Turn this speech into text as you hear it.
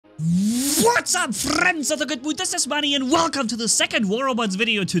What's up, friends of the good mood? This is Manni and welcome to the second War Robots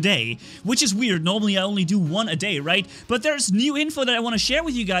video today, which is weird. Normally I only do one a day, right? But there's new info that I want to share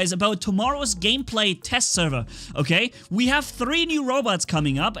with you guys about tomorrow's gameplay test server, okay? We have 3 new robots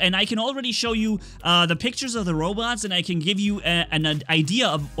coming up, and I can already show you the pictures of the robots, and I can give you an idea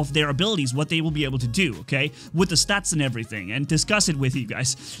of their abilities, what they will be able to do, okay? With the stats and everything, and discuss it with you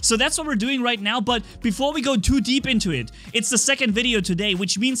guys. So that's what we're doing right now, but before we go too deep into it, it's the second video today,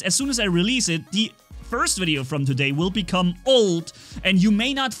 which means as soon as I release it, the first video from today will become old and you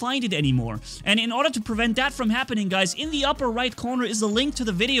may not find it anymore. And in order to prevent that from happening, guys, in the upper right corner is a link to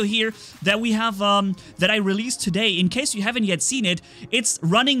the video here that we have that I released today. In case you haven't yet seen it, it's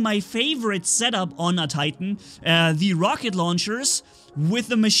running my favorite setup on a Titan, the rocket launchers with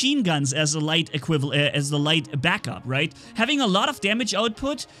the machine guns as a light equivalent, as the light backup, right? Having a lot of damage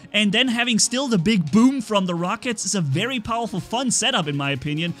output and then having still the big boom from the rockets is a very powerful, fun setup in my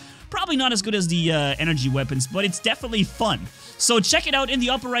opinion. Probably not as good as the energy weapons, but it's definitely fun. So check it out in the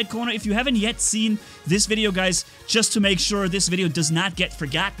upper right corner if you haven't yet seen this video, guys, just to make sure this video does not get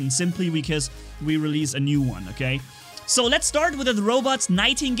forgotten simply because we release a new one, okay? So let's start with the robots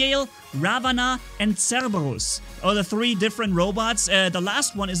Nightingale, Ravana, and Cerberus. Oh, the 3 different robots. The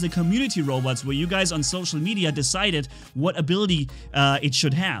last one is the community robots, where you guys on social media decided what ability it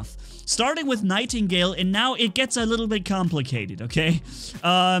should have. Starting with Nightingale, and now it gets a little bit complicated, okay?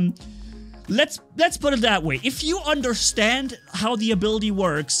 Let's put it that way. If you understand how the ability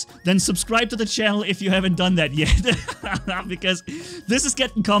works, then subscribe to the channel if you haven't done that yet, because this is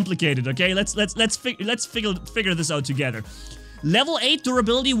getting complicated. Okay, let's figure this out together. Level 8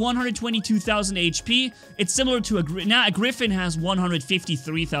 durability, 122,000 HP. It's similar to a Griffin has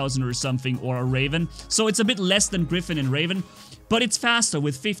 153,000 or something, or a Raven, so it's a bit less than Griffin and Raven, but it's faster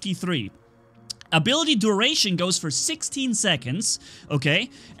with 53. Ability duration goes for 16 seconds, okay?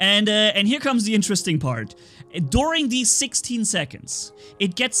 And here comes the interesting part. During these 16 seconds,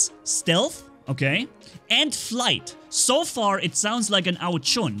 it gets stealth, okay? And flight. So far, it sounds like an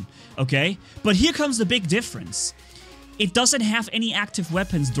Ao-Chun, okay? But here comes the big difference. It doesn't have any active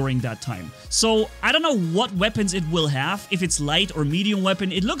weapons during that time. So, I don't know what weapons it will have, if it's light or medium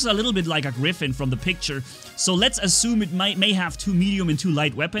weapon. It looks a little bit like a Griffin from the picture. So let's assume it may have 2 medium and 2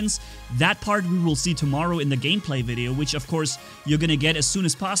 light weapons. That part we will see tomorrow in the gameplay video, which of course you're gonna get as soon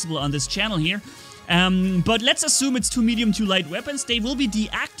as possible on this channel here. But let's assume it's 2 medium, 2 light weapons. They will be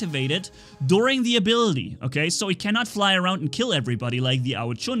deactivated during the ability, okay? So it cannot fly around and kill everybody like the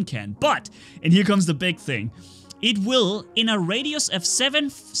Ao-Chun can. But, and here comes the big thing, it will, in a radius of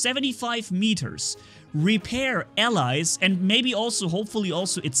 75 meters, repair allies and maybe also, hopefully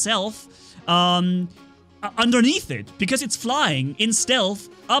also itself, underneath it, because it's flying in stealth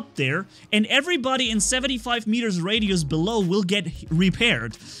up there, and everybody in 75 meters radius below will get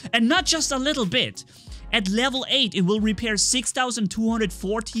repaired. And not just a little bit. At level 8, it will repair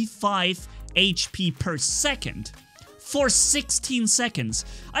 6,245 HP per second. For 16 seconds.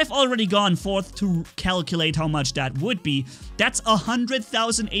 I've already gone forth to calculate how much that would be. That's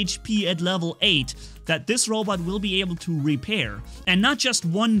 100,000 HP at level 8 that this robot will be able to repair. And not just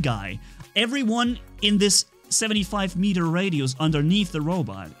one guy. Everyone in this 75 meter radius underneath the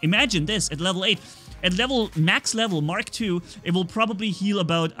robot. Imagine this at level 8. At max level Mark II, it will probably heal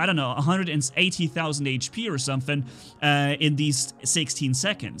about, I don't know, 180,000 HP or something in these 16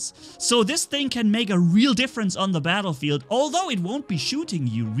 seconds. So this thing can make a real difference on the battlefield, although it won't be shooting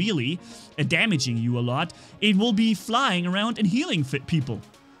you really, damaging you a lot. It will be flying around and healing people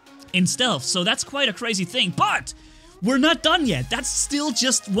in stealth, so that's quite a crazy thing. But we're not done yet. That's still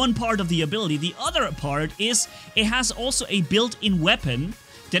just one part of the ability. The other part is it has also a built-in weapon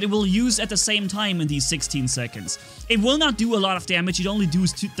that it will use at the same time in these 16 seconds. It will not do a lot of damage, it only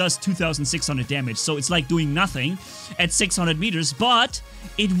does 2,600 damage, so it's like doing nothing at 600 meters, but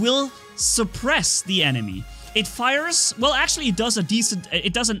it will suppress the enemy. It fires, well actually it does a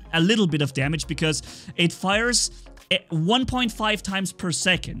little bit of damage because it fires 1.5 times per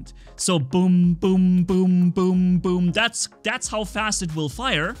second. So boom, boom, boom, boom, boom, that's how fast it will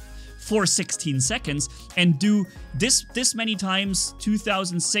fire for 16 seconds and do this many times,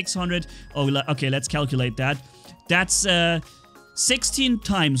 2,600. Oh, okay, let's calculate that. That's 16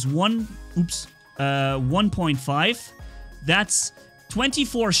 times 1.5. That's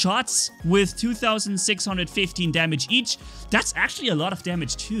 24 shots with 2,615 damage each. That's actually a lot of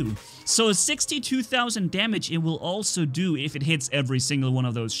damage too. So 62,000 damage it will also do if it hits every single one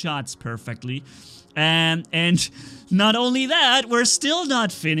of those shots perfectly. And not only that, we're still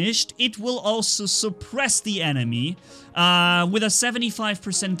not finished. It will also suppress the enemy with a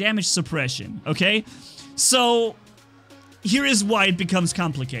 75% damage suppression, okay? So here is why it becomes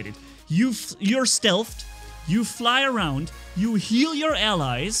complicated. You're stealthed, you fly around, you heal your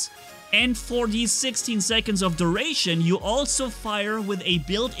allies, and for these 16 seconds of duration, you also fire with a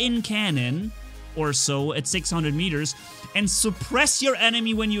built-in cannon or so at 600 meters and suppress your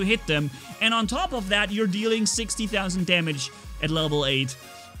enemy when you hit them. And on top of that, you're dealing 60,000 damage at level 8.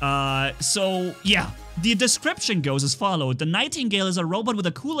 So yeah, the description goes as followed. The Nightingale is a robot with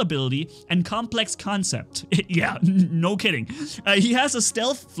a cool ability and complex concept. Yeah, no kidding. He has a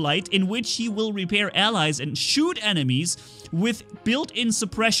stealth flight in which he will repair allies and shoot enemies with built-in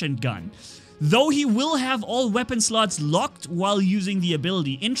suppression gun. Though he will have all weapon slots locked while using the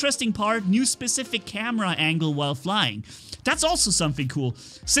ability. Interesting part, new specific camera angle while flying. That's also something cool.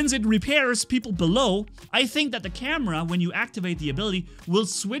 Since it repairs people below, I think that the camera, when you activate the ability, will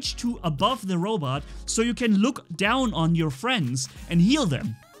switch to above the robot so you can look down on your friends and heal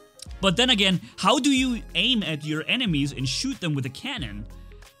them. But then again, how do you aim at your enemies and shoot them with a cannon?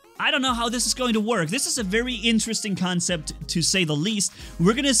 I don't know how this is going to work. This is a very interesting concept, to say the least.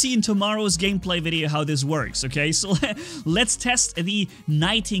 We're gonna see in tomorrow's gameplay video how this works, okay? So let's test the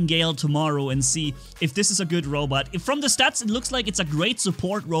Nightingale tomorrow and see if this is a good robot. From the stats, it looks like it's a great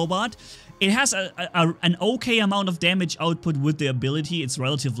support robot. It has an okay amount of damage output with the ability. It's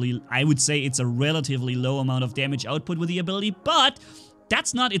relatively, I would say it's a relatively low amount of damage output with the ability, but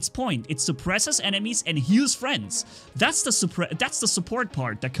that's not its point. It suppresses enemies and heals friends. That's the support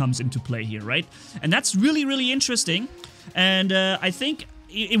part that comes into play here, right? And that's really, really interesting. And I think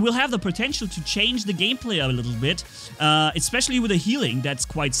it will have the potential to change the gameplay a little bit, especially with the healing. That's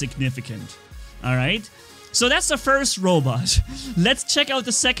quite significant. All right. So that's the first robot. Let's check out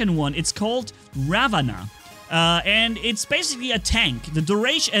the second one. It's called Ravana. And it's basically a tank. The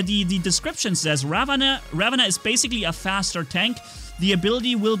duration, the description says Ravana is basically a faster tank. The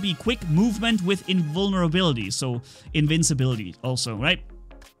ability will be quick movement with invulnerability, so invincibility also, right?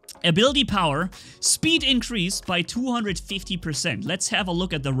 Ability power, speed increased by 250%. Let's have a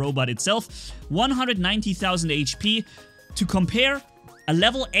look at the robot itself. 190,000 HP. To compare, a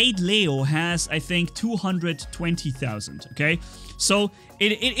level 8 Leo has, I think, 220,000, okay? So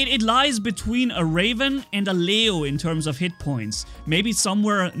it lies between a Raven and a Leo in terms of hit points. Maybe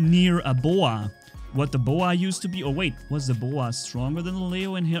somewhere near a Boa. What the Boa used to be. Oh wait, was the Boa stronger than the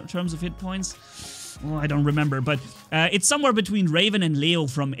Leo in terms of hit points? Oh, I don't remember, but it's somewhere between Raven and Leo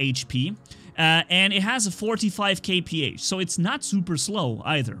from HP. And it has a 45 kph, so it's not super slow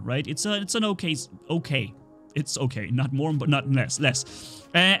either, right? It's an okay. It's okay, not more, but not less.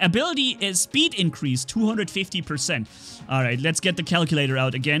 Ability is speed increase, 250%. All right, let's get the calculator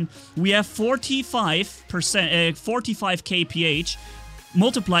out again. We have 45 kph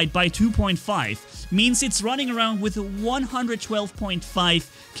multiplied by 2.5 means it's running around with 112.5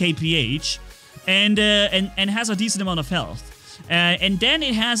 kph and has a decent amount of health. And then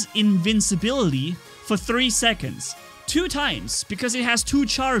it has invincibility for 3 seconds. 2 times, because it has 2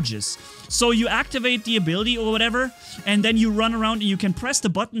 charges. So you activate the ability or whatever, and then you run around and you can press the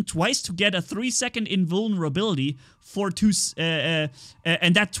button twice to get a 3-second invulnerability for 2,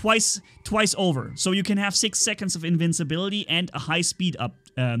 and that twice over. So you can have 6 seconds of invincibility and a high speed up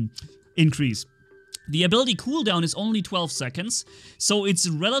increase. The ability cooldown is only 12 seconds, so it's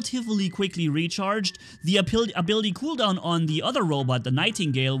relatively quickly recharged. The ability cooldown on the other robot, the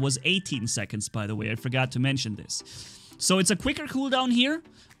Nightingale, was 18 seconds, by the way. I forgot to mention this. So it's a quicker cooldown here.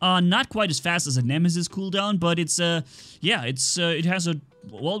 Not quite as fast as a Nemesis cooldown, but it's, yeah, it has a,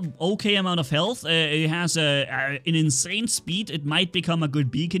 well, okay amount of health. It has an insane speed. It might become a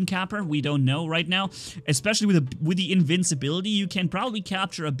good beacon capper. We don't know right now. Especially with the invincibility, you can probably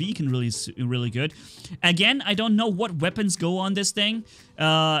capture a beacon really good. Again, I don't know what weapons go on this thing.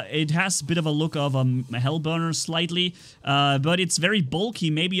 It has a bit of a look of a Hellburner slightly, but it's very bulky.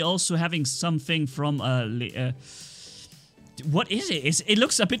 Maybe also having something from what is it? It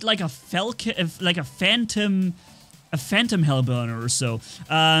looks a bit like a phantom Hellburner or so.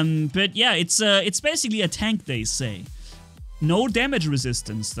 But yeah, it's basically a tank, they say. No damage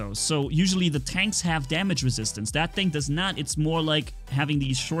resistance though, so usually the tanks have damage resistance. That thing does not. It's more like having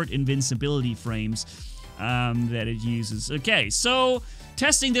these short invincibility frames that it uses. Okay, so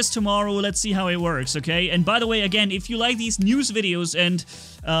testing this tomorrow. Let's see how it works, okay? And by the way, again, if you like these news videos and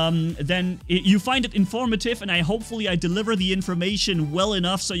then you find it informative, and hopefully I deliver the information well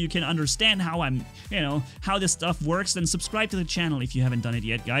enough so you can understand how how this stuff works, then subscribe to the channel if you haven't done it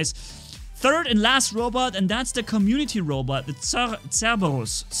yet, guys. Third and last robot, and that's the community robot, the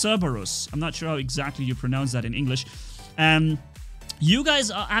Cerberus. I'm not sure how exactly you pronounce that in English. You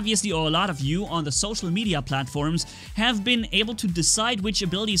guys are obviously, or a lot of you on the social media platforms, have been able to decide which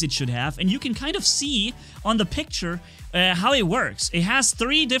abilities it should have, and you can kind of see on the picture how it works. It has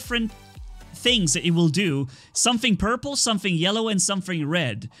 3 different things that it will do: something purple, something yellow, and something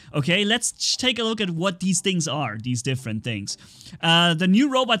red. Okay, let's take a look at what these things are, these different things. The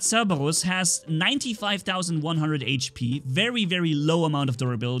new robot Cerberus has 95,100 HP, very, very low amount of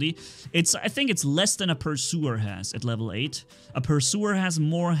durability. I think it's less than a Pursuer has at level 8. A Pursuer has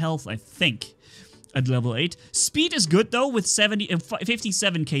more health, I think, at level 8. Speed is good though, with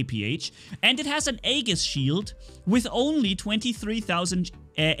 57 kph, and it has an Aegis shield with only 23,000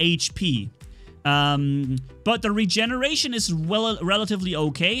 HP. But the regeneration is relatively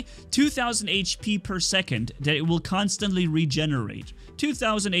okay. 2,000 HP per second that it will constantly regenerate.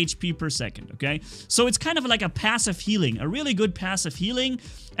 2,000 HP per second, okay? So it's kind of like a passive healing, a really good passive healing.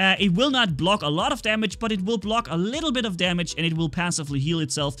 It will not block a lot of damage, but it will block a little bit of damage, and it will passively heal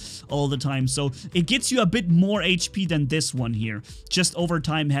itself all the time. So it gets you a bit more HP than this one here, just over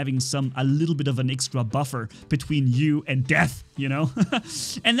time having a little bit of an extra buffer between you and death, you know?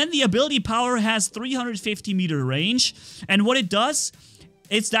 And then the ability power has 350 meter range, and what it does,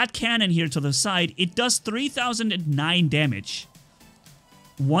 it's that cannon here to the side. It does 3,009 damage.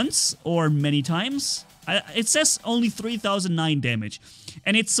 Once or many times. It says only 3,009 damage.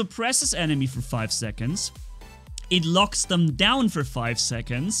 And it suppresses enemy for 5 seconds. It locks them down for 5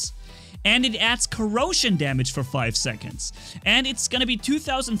 seconds. And it adds corrosion damage for 5 seconds. And it's gonna be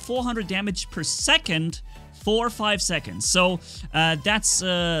 2,400 damage per second for 5 seconds. So that's,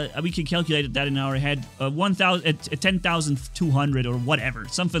 we can calculate that in our head, 10,200 or whatever,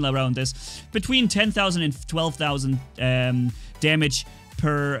 something around this. Between 10,000 and 12,000 damage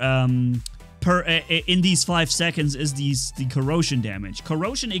per in these 5 seconds is the corrosion damage.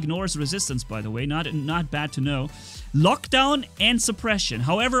 Corrosion ignores resistance, by the way, not bad to know. Lockdown and suppression.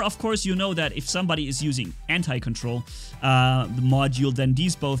 However, of course, you know that if somebody is using anti-control the module, then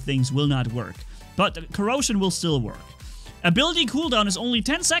these both things will not work. But the corrosion will still work. Ability cooldown is only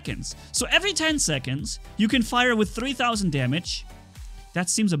 10 seconds. So every 10 seconds, you can fire with 3,000 damage. That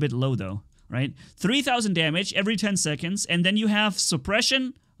seems a bit low though, right? 3,000 damage every 10 seconds, and then you have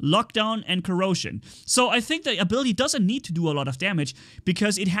suppression, lockdown, and corrosion. So I think the ability doesn't need to do a lot of damage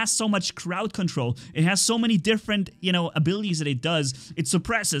because it has so much crowd control. It has so many different, you know, abilities that it does. It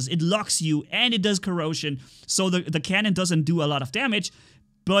suppresses, it locks you, and it does corrosion. So the cannon doesn't do a lot of damage,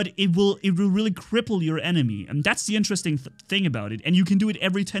 but it will really cripple your enemy. And that's the interesting thing about it. And you can do it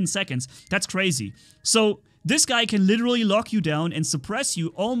every 10 seconds. That's crazy. So this guy can literally lock you down and suppress you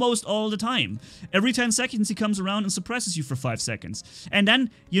almost all the time. Every 10 seconds he comes around and suppresses you for 5 seconds. And then,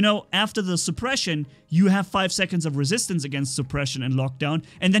 you know, after the suppression, you have 5 seconds of resistance against suppression and lockdown.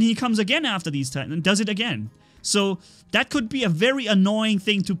 And then he comes again after these times and does it again. So that could be a very annoying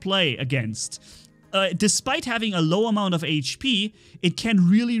thing to play against. Despite having a low amount of HP, it can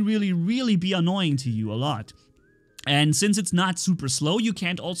really be annoying to you a lot. And since it's not super slow, you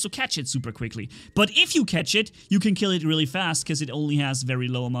can't also catch it super quickly. But if you catch it, you can kill it really fast because it only has very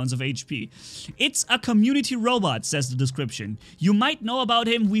low amounts of HP. It's a community robot, says the description. You might know about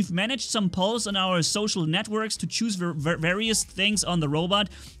him. We've managed some polls on our social networks to choose various things on the robot.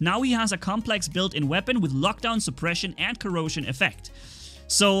 Now he has a complex built-in weapon with lockdown, suppression, and corrosion effect.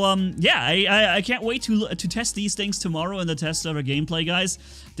 So, yeah, I can't wait to test these things tomorrow in the test server gameplay, guys.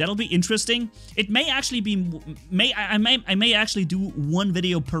 That'll be interesting. It may actually be, I may actually do one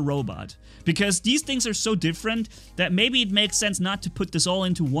video per robot, because these things are so different that maybe it makes sense not to put this all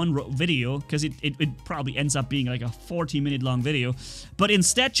into one video, because it probably ends up being like a 40-minute long video, but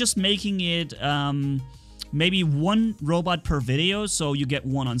instead just making it, maybe one robot per video, so you get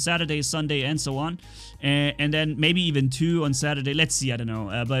one on Saturday, Sunday, and so on, and then maybe even two on Saturday. Let's see, I don't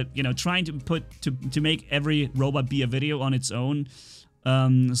know, but you know, trying to make every robot be a video on its own,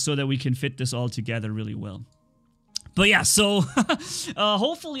 so that we can fit this all together really well. But yeah, so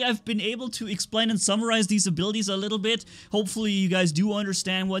hopefully I've been able to explain and summarize these abilities a little bit. Hopefully you guys do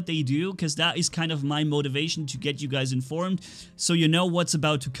understand what they do, because that is kind of my motivation to get you guys informed, so you know what's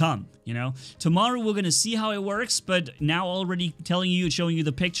about to come, you know. Tomorrow we're gonna see how it works, but now already telling you, showing you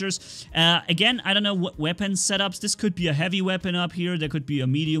the pictures. Again, I don't know what weapon setups. This could be a heavy weapon up here, there could be a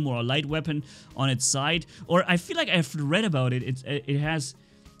medium or a light weapon on its side, or I feel like I've read about it. It has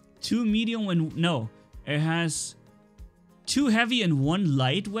two medium and, no, it has two heavy and one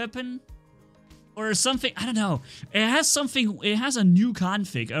light weapon, or something. I don't know. It has something. It has a new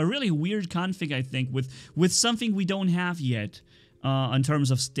config, a really weird config, I think, with something we don't have yet. in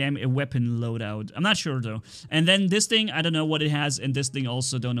terms of weapon loadout. I'm not sure though. And then this thing, I don't know what it has, and this thing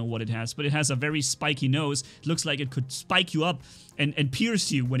also don't know what it has, but it has a very spiky nose. It looks like it could spike you up and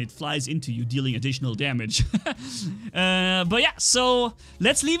pierce you when it flies into you, dealing additional damage. But yeah, so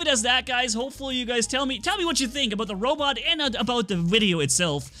let's leave it as that, guys. Hopefully you guys tell me what you think about the robot and about the video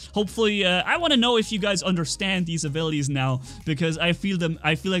itself. Hopefully, I want to know if you guys understand these abilities now, because I feel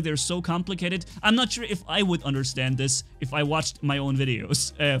like they're so complicated. I'm not sure if I would understand this if I watched my own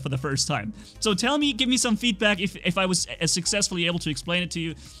videos for the first time. So tell me, give me some feedback if I was successfully able to explain it to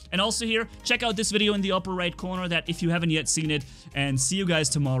you. And also here, check out this video in the upper right corner that if you haven't yet seen it, and see you guys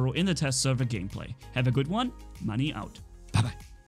tomorrow in the test server gameplay. Have a good one. Manni out. Bye-bye.